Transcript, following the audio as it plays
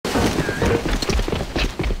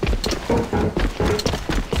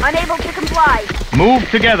Unable to comply. Move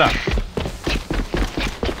together.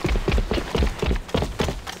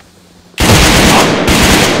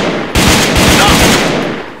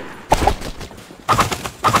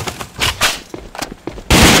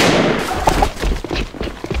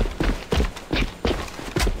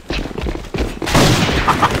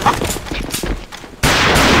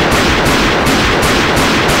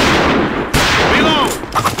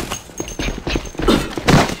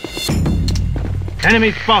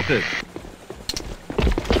 Enemy spotted.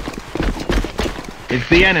 It's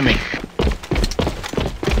the enemy.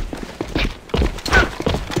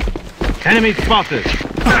 Enemy spotted.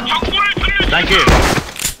 Thank you.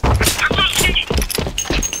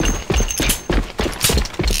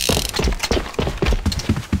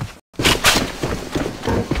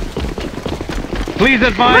 Please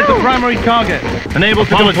advise the primary target. Unable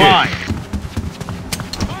to comply.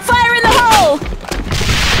 Fire in the hole!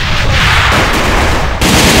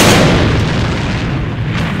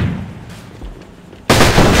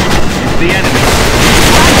 The enemy.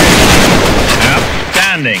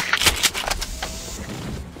 Outstanding.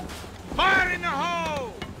 Fire in the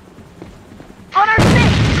hole! On our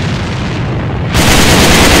six!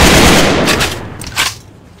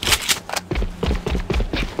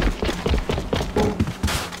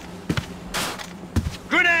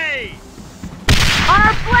 Grenade! On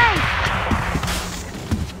our flank!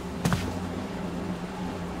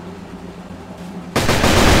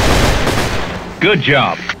 Good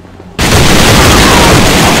job.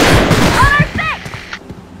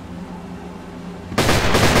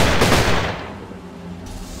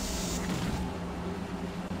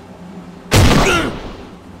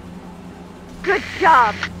 Good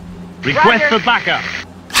job! Request Roger. for backup.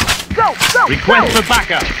 Go, go, Request go! for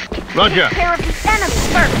backup. Roger. Take care of the enemy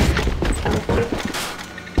first!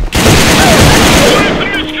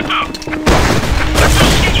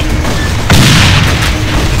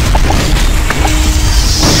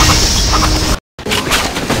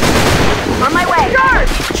 On my way!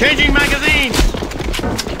 Charge! Changing magazine.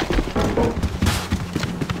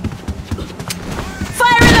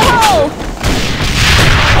 Fire in the hole!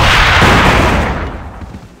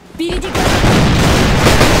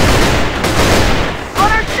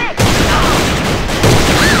 On our six!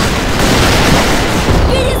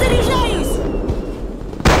 Перезаряжаюсь!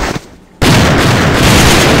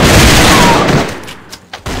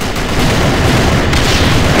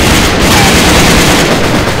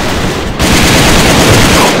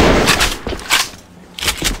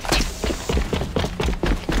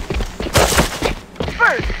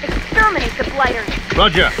 First, exterminate the blighters!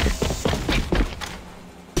 Roger.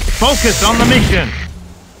 Focus on the mission.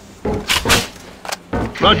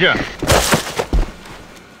 Roger.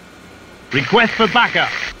 Request for backup.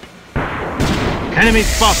 Enemy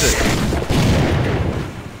spotted.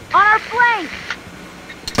 On our flank!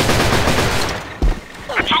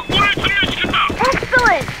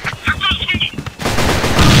 Excellent!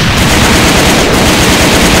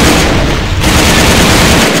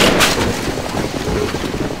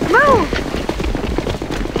 Move!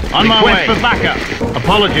 On my way. Request for backup.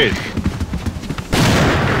 Apologies.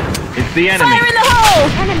 It's the enemy. Fire in the hole!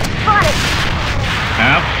 Enemy spotted!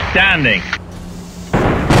 Outstanding.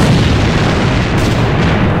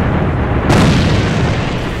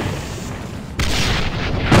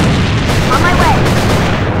 On my way!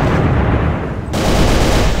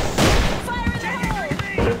 Fire in the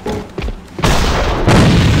hole!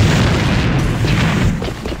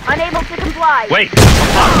 Unable to comply. Wait.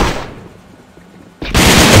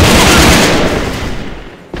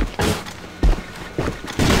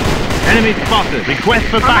 Enemy spotted. Request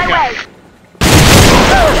for On my backup.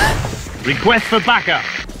 way! Request for backup.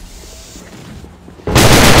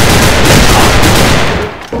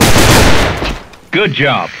 Good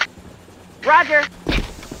job. Roger.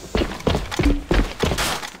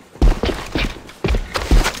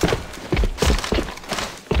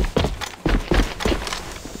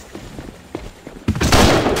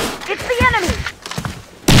 It's the enemy!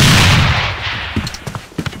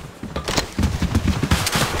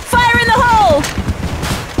 Fire in the hole!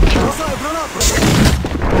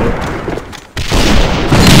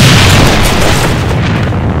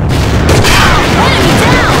 Enemy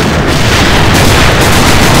down!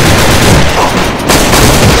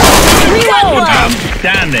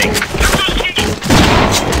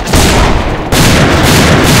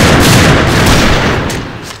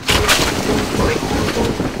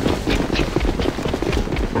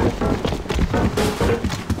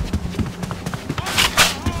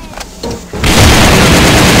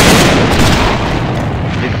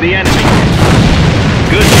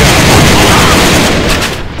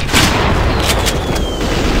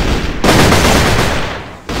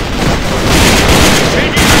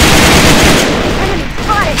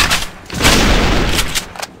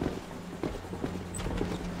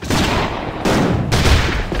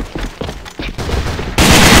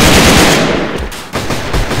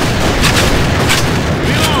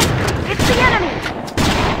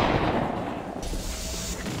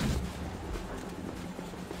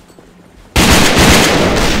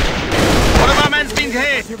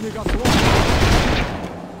 I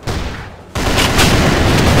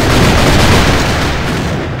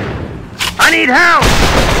need help!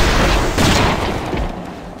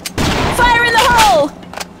 Fire in the hole!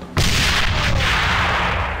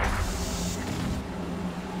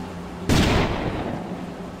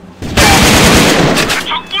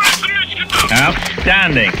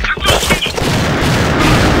 Outstanding.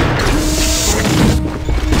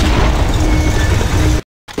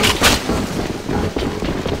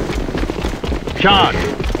 Charge.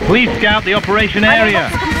 Please scout the operation area. Unable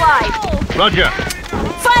to comply. Roger.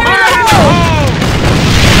 Fire in the hole!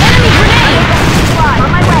 Enemy grenade! Unable to comply. On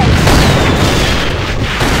my way.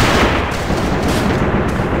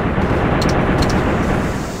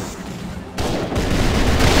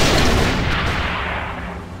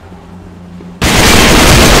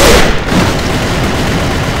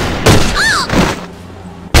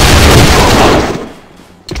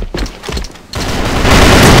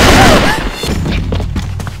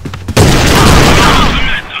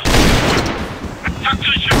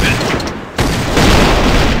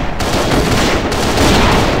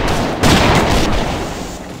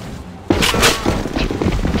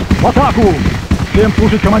 В атаку! Всем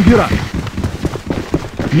слушать командира!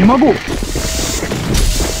 Не могу!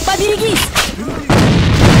 Поберегись!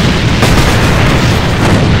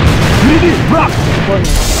 Впереди! Враг!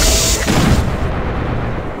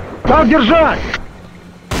 Так держать!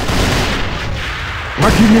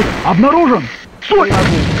 Противник обнаружен! Стой!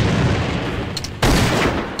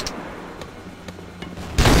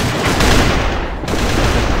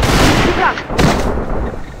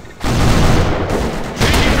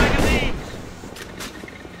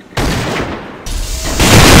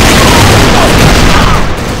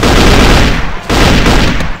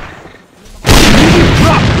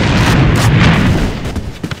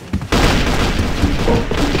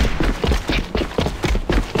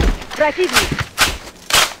 Противник!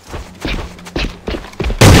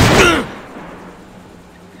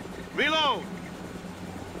 Reload!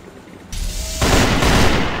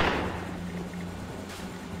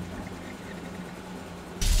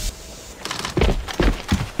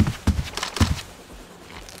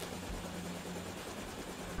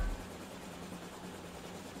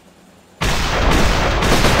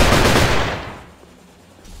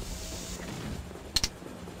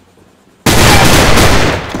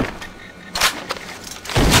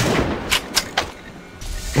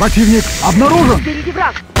 Противник обнаружен! Впереди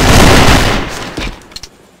враг!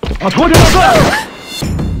 Отходим назад!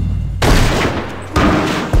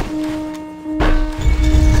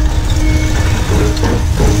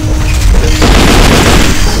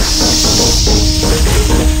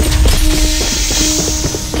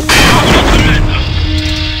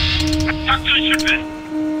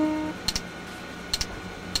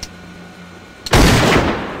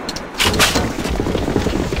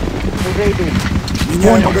 Уже иду.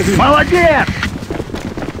 Понял! Молодец!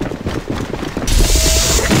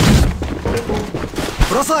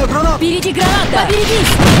 Бросаю гранату! Впереди граната! Поберегись!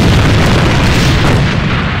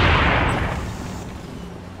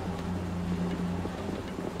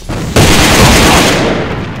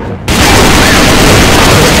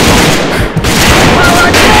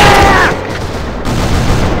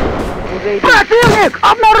 Противник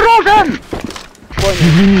обнаружен!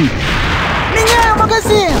 Извини! Меняю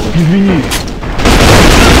магазин! Извини!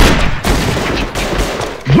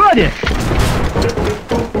 Сзади!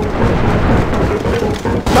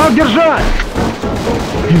 Так держать!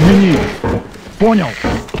 Извини! Понял!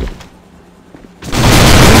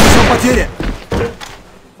 Нанесем потери!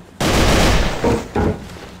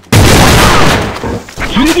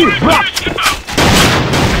 Впереди! Враг!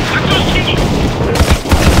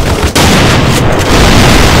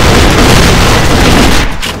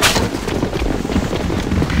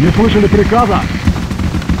 Не слышали приказа?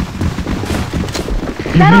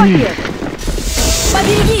 Извини! Дороги!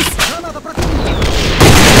 Поберегись! Граната противника!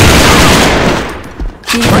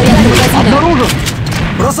 Перезарядка магазина! Обнаружен!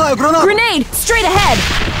 Бросаю гранату! Grenade! Straight ahead!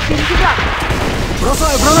 Впереди враг!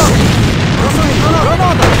 Бросаю гранату! Бросаю гранату!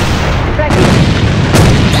 Граната! Противник!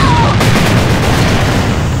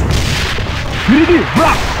 Впереди!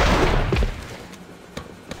 Враг!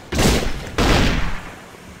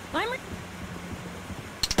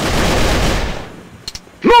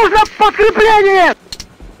 Нужно подкрепление!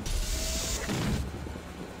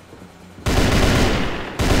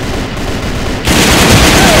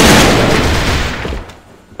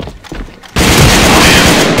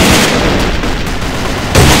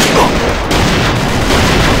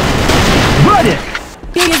 Сзади!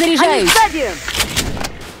 Перезаряжаюсь! Сзади!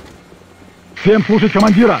 Всем слушать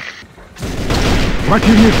командира!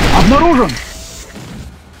 Противник обнаружен!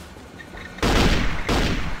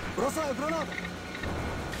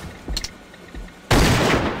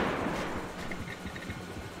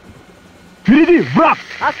 Впереди враг!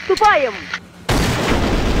 Отступаем!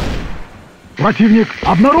 Противник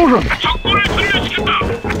обнаружен!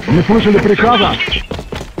 Не слышали приказа?